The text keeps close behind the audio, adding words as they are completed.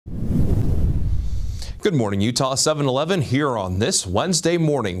Good morning, Utah. 7-11 here on this Wednesday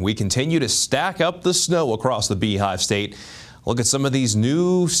morning. We continue to stack up the snow across the Beehive State. Look at some of these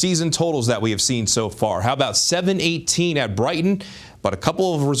new season totals that we have seen so far. How about 718 at Brighton? But a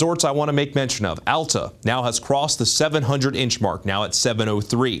couple of resorts I want to make mention of. Alta now has crossed the 700-inch mark, now at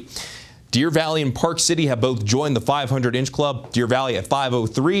 703. Deer Valley and Park City have both joined the 500-inch club. Deer Valley at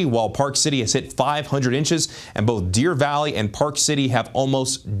 503, while Park City has hit 500 inches. And both Deer Valley and Park City have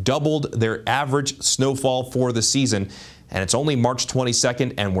almost doubled their average snowfall for the season. And it's only March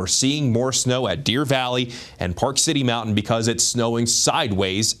 22nd, and we're seeing more snow at Deer Valley and Park City Mountain because it's snowing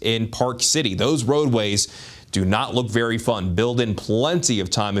sideways in Park City. Those roadways do not look very fun. Build in plenty of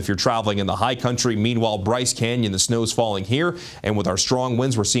time if you're traveling in the high country. Meanwhile, Bryce Canyon, the snow's falling here, and with our strong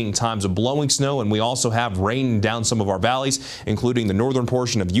winds, we're seeing times of blowing snow, and we also have rain down some of our valleys, including the northern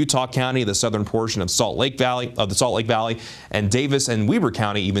portion of Utah County, the southern portion of the Salt Lake Valley, and Davis and Weber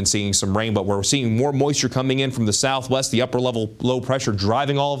County even seeing some rain. But we're seeing more moisture coming in from the southwest. The upper level low pressure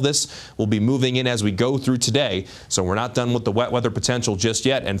driving all of this will be moving in as we go through today. So we're not done with the wet weather potential just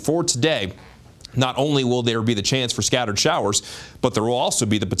yet. And for today, not only will there be the chance for scattered showers, but there will also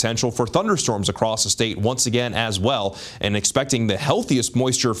be the potential for thunderstorms across the state once again as well, and expecting the healthiest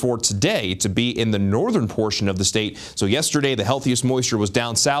moisture for today to be in the northern portion of the state. So yesterday the healthiest moisture was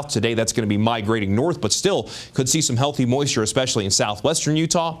down south. Today that's going to be migrating north, but still could see some healthy moisture, especially in southwestern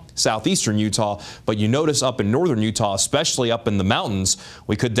Utah, southeastern Utah. But you notice up in northern Utah, especially up in the mountains,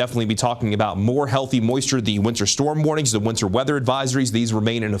 we could definitely be talking about more healthy moisture. The winter storm warnings, the winter weather advisories, these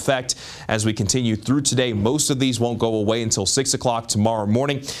remain in effect as we continue through today. Most of these won't go away until 6 o'clock tomorrow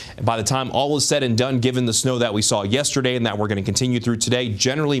morning. And by the time all is said and done, given the snow that we saw yesterday and that we're going to continue through today,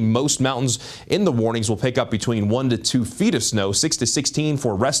 generally most mountains in the warnings will pick up between 1 to 2 feet of snow, 6 to 16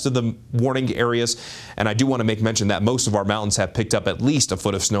 for rest of the warning areas. And I do want to make mention that most of our mountains have picked up at least a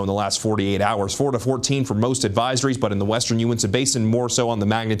foot of snow in the last 48 hours, 4 to 14 for most advisories, but in the western Uinta Basin, more so on the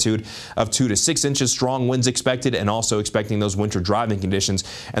magnitude of 2 to 6 inches. Strong winds expected, and also expecting those winter driving conditions.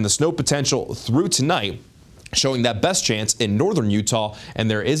 And the snow potential through tonight showing that best chance in northern Utah,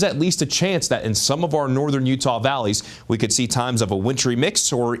 and there is at least a chance that in some of our northern Utah valleys we could see times of a wintry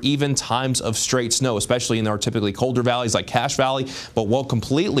mix or even times of straight snow, especially in our typically colder valleys like Cache Valley, but won't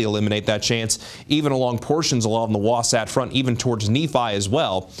completely eliminate that chance even along portions along the Wasatch Front, even towards Nephi as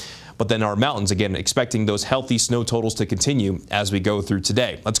well. But then our mountains, again, expecting those healthy snow totals to continue as we go through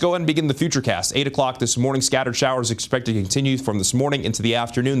today. Let's go ahead and begin the Futurecast. 8 o'clock this morning, scattered showers expected to continue from this morning into the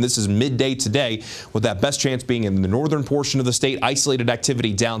afternoon. This is midday today, with that best chance being in the northern portion of the state. Isolated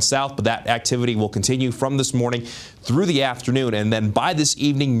activity down south, but that activity will continue from this morning through the afternoon. And then by this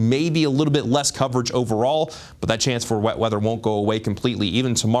evening, maybe a little bit less coverage overall, but that chance for wet weather won't go away completely.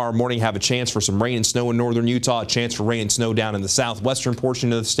 Even tomorrow morning, have a chance for some rain and snow in northern Utah, a chance for rain and snow down in the southwestern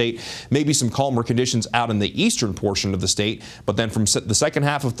portion of the state. Maybe some calmer conditions out in the eastern portion of the state. But then from the second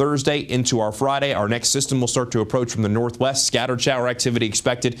half of Thursday into our Friday, our next system will start to approach from the northwest. Scattered shower activity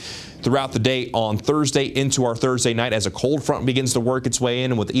expected throughout the day on Thursday into our Thursday night as a cold front begins to work its way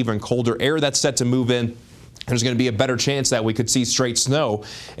in, and with even colder air that's set to move in. There's going to be a better chance that we could see straight snow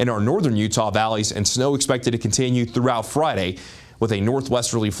in our northern Utah valleys, and snow expected to continue throughout Friday, with a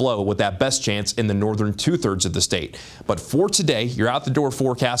northwesterly flow with that best chance in the northern two-thirds of the state. But for today, your out-the-door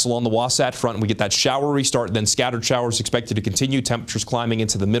forecast along the Wasatch Front, we get that shower restart, then scattered showers expected to continue, temperatures climbing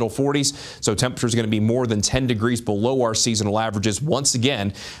into the middle 40s. So temperatures are going to be more than 10 degrees below our seasonal averages once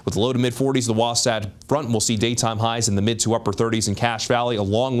again. With low to mid 40s, the Wasatch Front will see daytime highs in the mid to upper 30s in Cache Valley,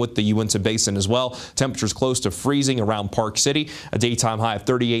 along with the Uinta Basin as well. Temperatures close to freezing around Park City, a daytime high of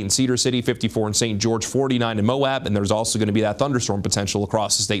 38 in Cedar City, 54 in St. George, 49 in Moab, and there's also going to be that thunderstorm potential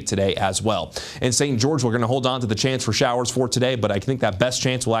across the state today as well. In St. George, we're going to hold on to the chance for showers for today, but I think that best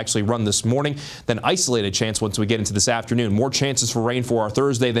chance will actually run this morning, then isolated chance once we get into this afternoon. More chances for rain for our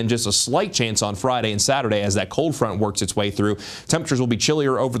Thursday, then just a slight chance on Friday and Saturday as that cold front works its way through. Temperatures will be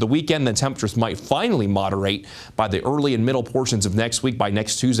chillier over the weekend, then temperatures might finally moderate by the early and middle portions of next week. By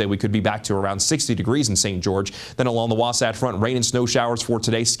next Tuesday, we could be back to around 60 degrees in St. George. Then along the Wasatch Front, rain and snow showers for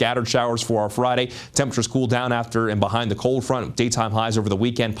today, scattered showers for our Friday. Temperatures cool down after and behind the cold front. Daytime highs over the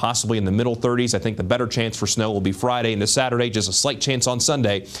weekend, possibly in the middle 30s. I think the better chance for snow will be Friday into Saturday, just a slight chance on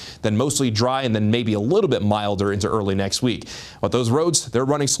Sunday, then mostly dry and then maybe a little bit milder into early next week. But those roads, they're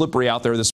running slippery out there this